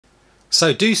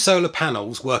So do solar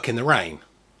panels work in the rain?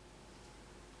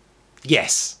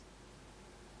 Yes.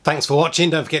 Thanks for watching.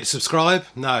 Don't forget to subscribe.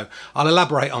 No, I'll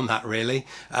elaborate on that really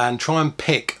and try and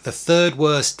pick the third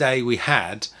worst day we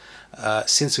had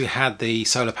since we had the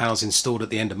solar panels installed at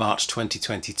the end of March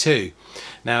 2022.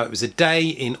 Now, it was a day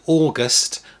in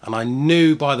August and I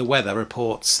knew by the weather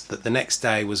reports that the next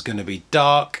day was going to be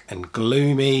dark and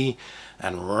gloomy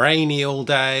and rainy all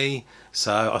day.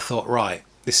 So I thought, right,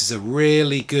 this is a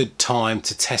really good time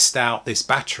to test out this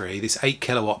battery, this 8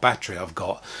 kilowatt battery I've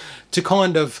got, to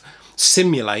kind of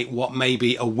simulate what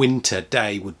maybe a winter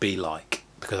day would be like,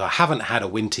 because I haven't had a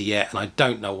winter yet and I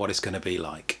don't know what it's going to be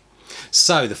like.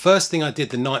 So the first thing I did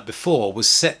the night before was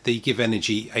set the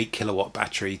GivEnergy 8 kilowatt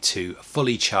battery to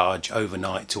fully charge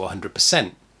overnight to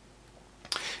 100%.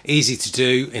 Easy to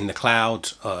do in the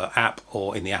cloud app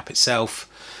or in the app itself.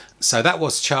 So that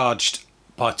was charged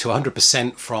to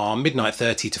 100% from midnight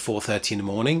 30 to 4:30 in the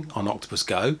morning on Octopus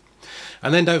Go.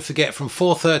 And then don't forget, from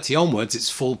 4:30 onwards it's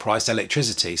full price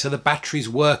electricity, so the battery's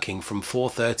working from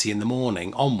 4:30 in the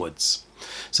morning onwards.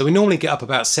 So we normally get up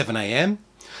about 7 AM,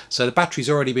 so the battery's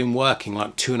already been working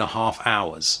like 2.5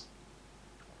 hours.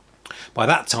 By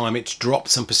that time it's dropped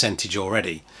some percentage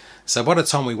already, so by the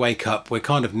time we wake up we're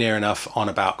kind of near enough on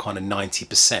about kind of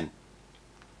 90%.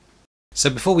 So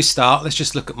before we start, let's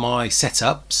just look at my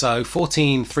setup. So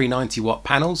 14 390 watt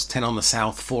panels, 10 on the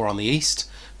south, 4 on the east,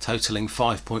 totaling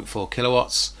 5.4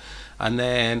 kilowatts, and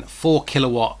then 4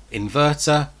 kilowatt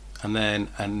inverter, and then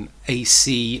an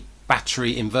AC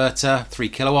battery inverter, 3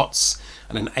 kilowatts,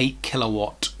 and an 8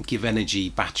 kilowatt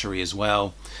GivEnergy battery as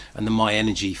well, and the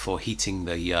MyEnergy for heating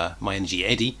the MyEnergy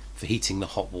Eddy for heating the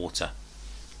hot water,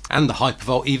 and the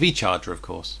Hypervolt EV charger, of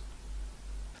course.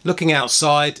 Looking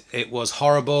outside, it was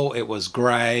horrible, it was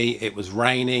grey, it was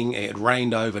raining, it had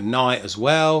rained overnight as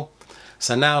well.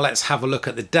 So now let's have a look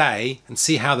at the day and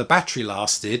see how the battery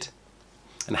lasted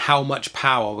and how much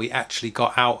power we actually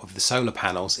got out of the solar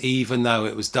panels, even though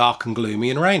it was dark and gloomy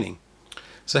and raining.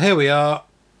 So here we are,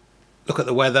 look at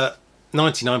the weather,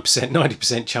 99%,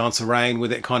 90% chance of rain,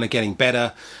 with it kind of getting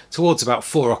better towards about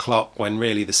 4 o'clock, when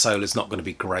really the solar's not going to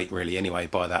be great really anyway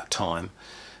by that time.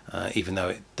 Even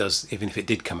if it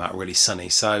did come out really sunny.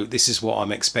 So this is what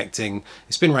I'm expecting.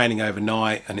 It's been raining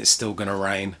overnight and it's still going to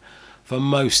rain for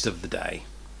most of the day.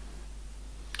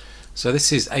 So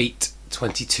this is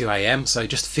 8:22 AM, so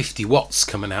just 50 watts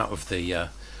coming out of the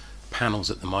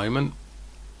panels at the moment,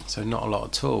 so not a lot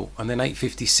at all. And then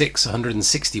 8:56,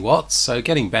 160 watts, so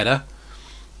getting better.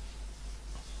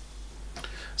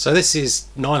 So this is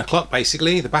 9 o'clock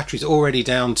basically. The battery's already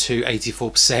down to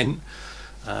 84%.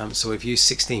 So we've used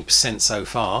 16% so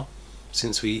far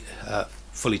since we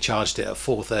fully charged it at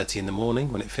 4:30 in the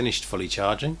morning when it finished fully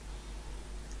charging.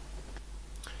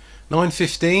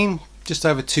 9:15, just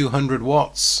over 200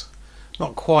 watts,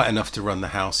 not quite enough to run the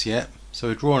house yet, so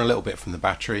we're drawing a little bit from the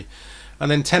battery. And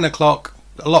then 10 o'clock,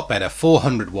 a lot better,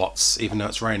 400 watts, even though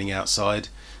it's raining outside.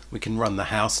 We can run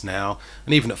the house now,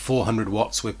 and even at 400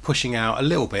 watts we're pushing out a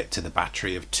little bit to the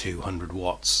battery of 200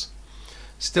 watts.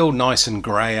 Still nice and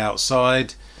grey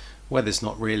outside, weather's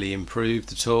not really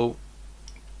improved at all.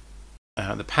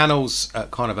 The panels at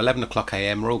kind of 11 o'clock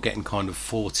AM are all getting kind of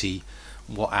 40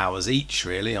 watt hours each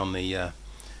really on the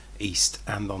east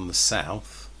and on the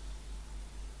south.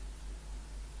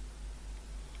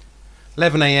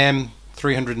 11 AM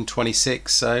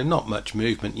 326, so not much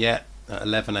movement yet at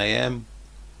 11 AM.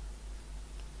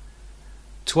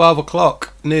 12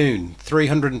 o'clock noon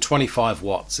 325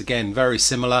 watts, again very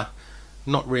similar.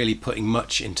 Not really putting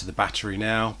much into the battery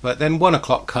now, but then 1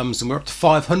 o'clock comes and we're up to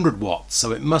 500 watts,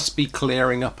 so it must be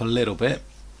clearing up a little bit.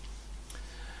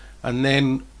 And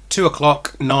then 2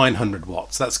 o'clock 900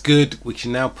 watts, that's good. We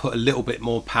can now put a little bit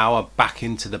more power back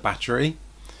into the battery.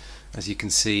 As you can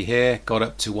see here, got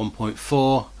up to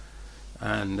 1.4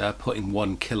 and putting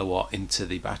 1 kilowatt into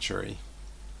the battery.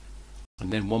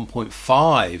 And then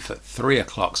 1.5 at 3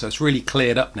 o'clock, so it's really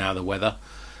cleared up now, the weather.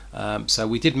 So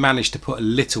we did manage to put a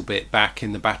little bit back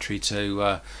in the battery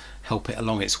to help it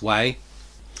along its way.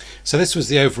 So this was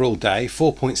the overall day,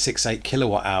 4.68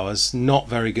 kilowatt hours, not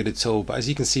very good at all, but as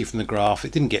you can see from the graph,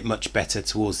 it didn't get much better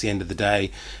towards the end of the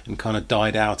day and kind of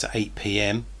died out at 8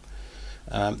 PM.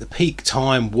 The peak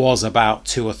time was about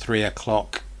 2 or 3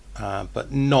 o'clock,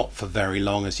 but not for very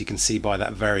long, as you can see by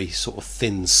that very sort of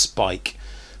thin spike.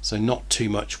 So not too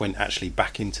much went actually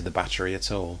back into the battery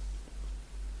at all.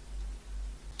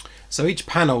 So each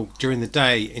panel during the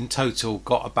day in total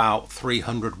got about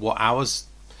 300 watt hours.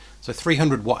 So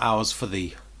 300 watt hours for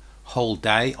the whole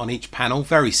day on each panel,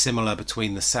 very similar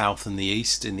between the south and the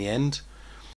east in the end.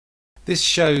 This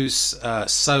shows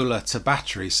solar to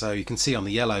battery, so you can see on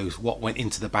the yellow what went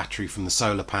into the battery from the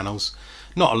solar panels.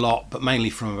 Not a lot, but mainly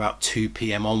from about 2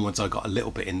 p.m. onwards I got a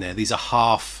little bit in there. These are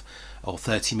half or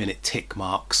 30-minute tick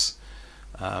marks.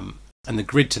 And the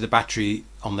grid to the battery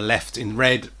on the left in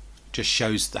red just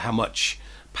shows how much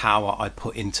power I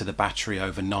put into the battery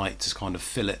overnight to kind of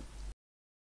fill it.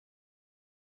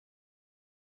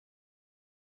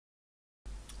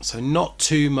 So not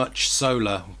too much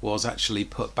solar was actually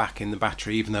put back in the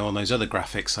battery, even though on those other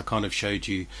graphics I kind of showed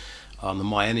you on the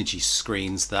GivEnergy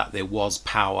screens that there was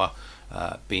power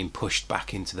being pushed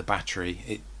back into the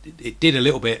battery. It did a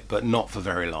little bit, but not for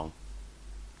very long.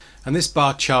 And this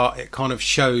bar chart, it kind of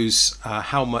shows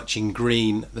how much in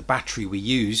green the battery we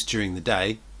used during the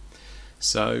day.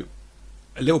 So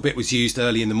a little bit was used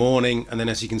early in the morning, and then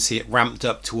as you can see it ramped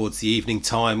up towards the evening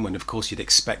time, when of course you'd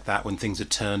expect that when things are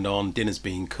turned on, dinner's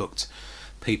being cooked,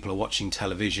 people are watching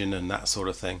television and that sort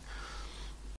of thing.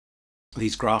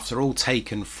 These graphs are all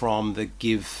taken from the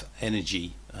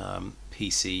GivEnergy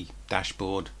PC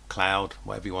dashboard, cloud,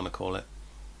 whatever you want to call it.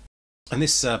 And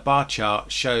this bar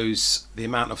chart shows the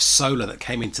amount of solar that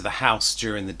came into the house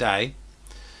during the day,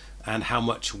 and how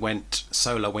much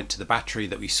solar went to the battery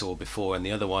that we saw before in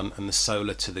the other one, and the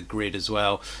solar to the grid as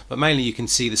well. But mainly you can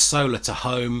see the solar to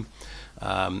home,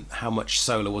 how much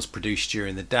solar was produced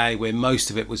during the day, where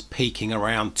most of it was peaking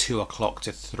around 2 o'clock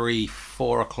to 3,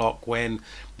 4 o'clock, when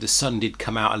the sun did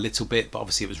come out a little bit, but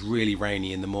obviously it was really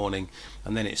rainy in the morning,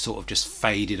 and then it sort of just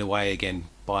faded away again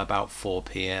by about 4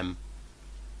 p.m.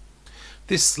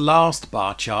 This last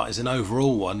bar chart is an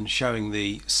overall one showing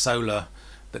the solar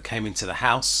that came into the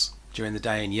house during the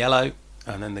day in yellow,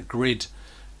 and then the grid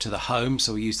to the home,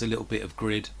 so we used a little bit of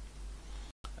grid,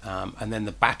 and then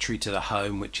the battery to the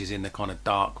home, which is in the kind of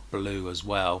dark blue as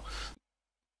well.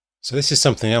 So this is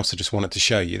something else I just wanted to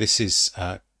show you. This is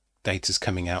data's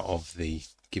coming out of the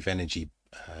GivEnergy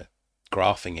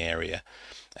graphing area,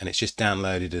 and it's just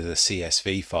downloaded as a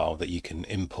CSV file that you can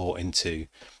import into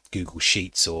Google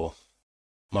Sheets or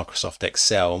Microsoft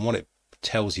Excel, and what it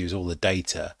tells you is all the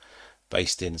data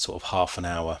based in sort of half an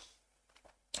hour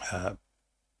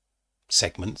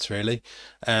segments really.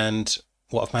 And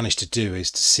what I've managed to do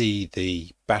is to see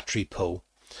the battery pull,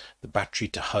 the battery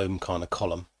to home kind of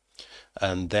column,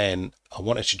 and then I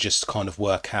wanted to just kind of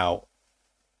work out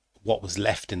what was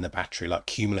left in the battery, like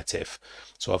cumulative.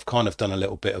 So I've kind of done a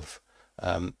little bit of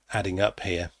adding up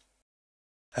here,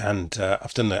 and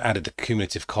I've added the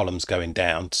cumulative columns going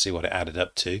down to see what it added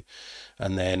up to.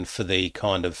 And then for the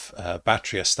kind of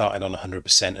battery, I started on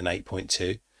 100% and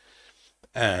 8.2,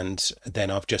 and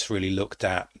then I've just really looked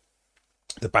at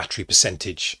the battery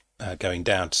percentage going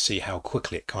down to see how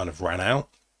quickly it kind of ran out.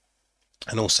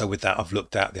 And also with that, I've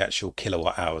looked at the actual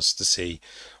kilowatt hours to see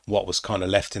what was kind of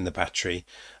left in the battery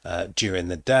during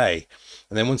the day.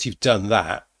 And then once you've done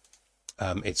that,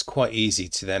 it's quite easy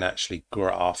to then actually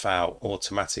graph out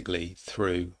automatically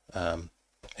through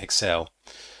Excel,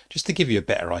 just to give you a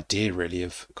better idea really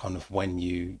of kind of when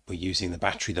you were using the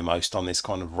battery the most on this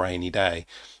kind of rainy day.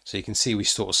 So you can see we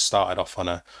sort of started off on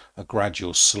a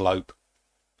gradual slope,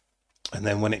 and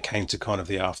then when it came to kind of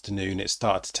the afternoon, it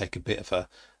started to take a bit of a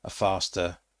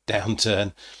faster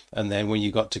downturn. And then when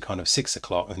you got to kind of 6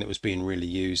 o'clock, and it was being really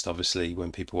used obviously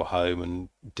when people were home and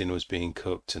dinner was being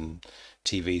cooked and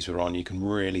TVs were on, you can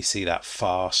really see that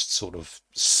fast sort of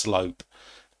slope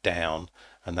down,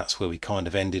 and that's where we kind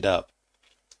of ended up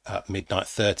at midnight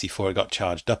 30 before it got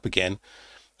charged up again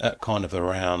at kind of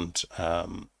around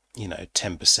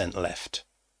 10% left.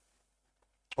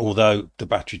 Although the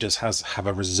battery does have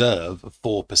a reserve of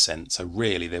 4%, so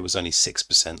really there was only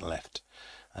 6% left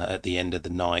at the end of the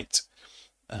night,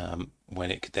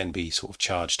 when it could then be sort of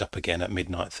charged up again at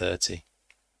midnight 30.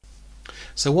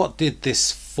 So what did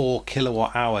this 4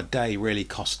 kilowatt hour day really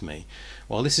cost me?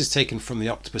 Well, this is taken from the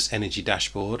Octopus Energy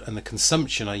dashboard, and the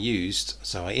consumption I used,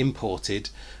 so I imported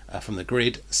from the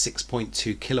grid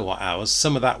 6.2 kilowatt hours.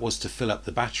 Some of that was to fill up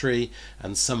the battery,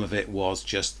 and some of it was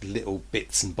just little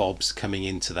bits and bobs coming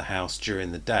into the house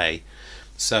during the day.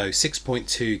 So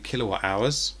 6.2 kilowatt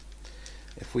hours.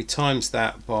 If we times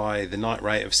that by the night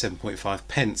rate of 7.5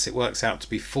 pence, it works out to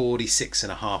be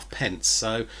 46.5 pence.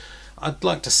 So I'd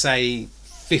like to say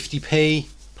 50p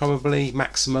probably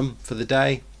maximum for the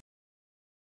day.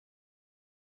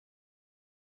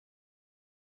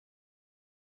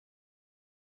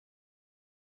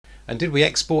 And did we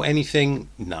export anything?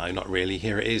 No, not really.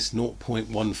 Here it is,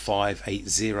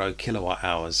 0.1580 kilowatt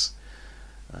hours.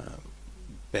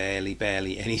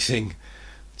 Barely anything,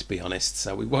 to be honest,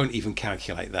 so we won't even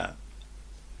calculate that.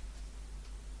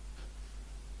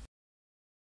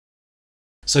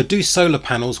 So do solar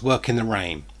panels work in the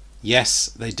rain? Yes,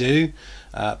 they do,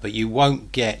 but you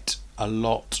won't get a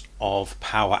lot of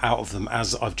power out of them,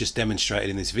 as I've just demonstrated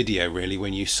in this video, really,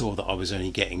 when you saw that I was only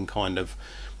getting kind of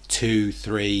 2,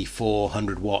 3,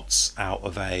 400 watts out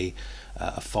of a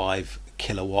 5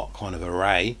 kilowatt kind of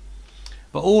array.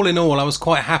 But all in all, I was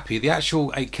quite happy. The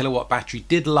actual 8 kilowatt battery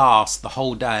did last the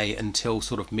whole day until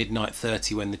sort of midnight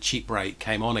 30 when the cheap rate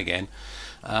came on again.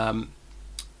 I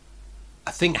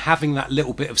think having that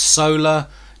little bit of solar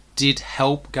did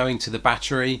help going to the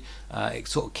battery. It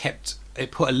sort of kept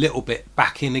it, put a little bit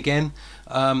back in again.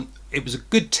 It was a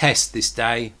good test this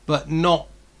day, but not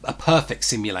a perfect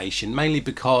simulation, mainly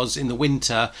because in the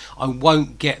winter I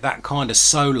won't get that kind of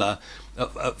solar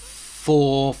at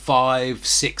 4, 5,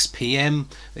 6 p.m.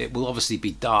 It will obviously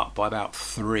be dark by about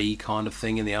 3 kind of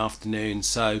thing in the afternoon,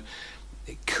 so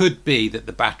it could be that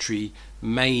the battery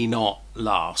may not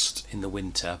last in the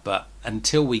winter, but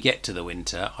until we get to the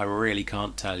winter I really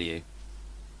can't tell you.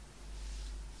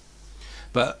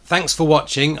 But thanks for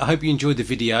watching. I hope you enjoyed the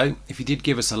video. If you did,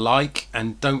 give us a like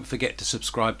and don't forget to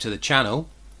subscribe to the channel,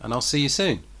 and I'll see you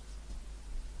soon.